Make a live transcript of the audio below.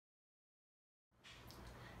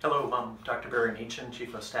Hello, I'm Dr. Neichin,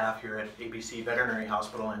 Chief of Staff here at ABC Veterinary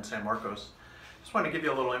Hospital in San Marcos. Just wanted to give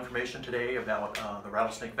you a little information today about the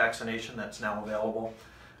rattlesnake vaccination that's now available.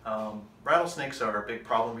 Rattlesnakes are a big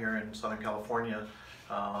problem here in Southern California,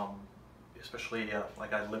 especially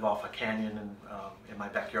like I live off a canyon, and in my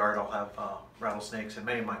backyard I'll have rattlesnakes, and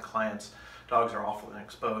many of my clients' dogs are often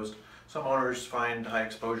exposed. Some owners find high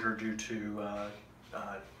exposure due to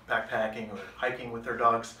backpacking or hiking with their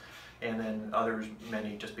dogs, and then others,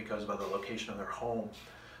 many, just because of the location of their home.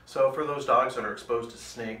 So for those dogs that are exposed to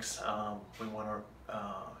snakes, we want to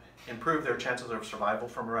improve their chances of survival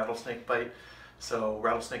from a rattlesnake bite. So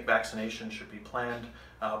rattlesnake vaccination should be planned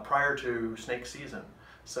prior to snake season.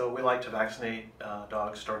 So we like to vaccinate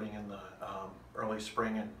dogs starting in the early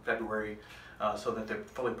spring and February so that they're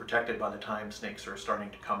fully protected by the time snakes are starting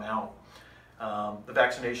to come out. The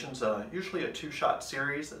vaccination's usually a 2-shot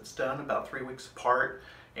series that's done about 3 weeks apart,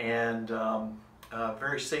 and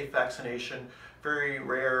very safe vaccination. Very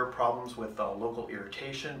rare problems with local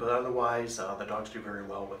irritation, but otherwise the dogs do very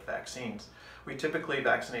well with vaccines. We typically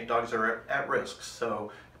vaccinate dogs that are at risk,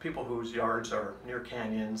 so people whose yards are near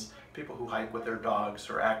canyons, people who hike with their dogs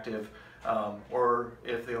are active, or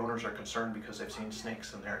if the owners are concerned because they've seen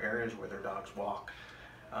snakes in their areas where their dogs walk.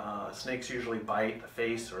 Snakes usually bite the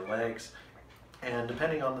face or legs, and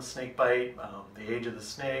depending on the snake bite, the age of the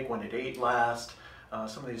snake, when it ate last,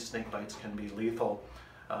 some of these snake bites can be lethal.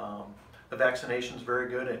 The vaccination is very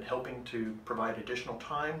good at helping to provide additional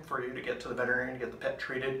time for you to get to the veterinarian to get the pet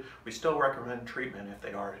treated. We still recommend treatment if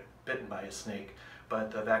they are bitten by a snake, but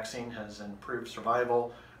the vaccine has improved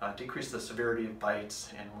survival, decreased the severity of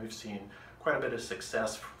bites, and we've seen quite a bit of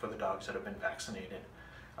success for the dogs that have been vaccinated.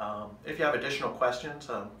 If you have additional questions,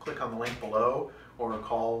 click on the link below or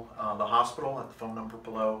call the hospital at the phone number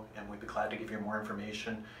below, and we'd be glad to give you more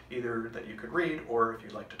information, either that you could read or if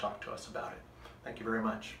you'd like to talk to us about it. Thank you very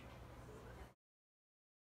much.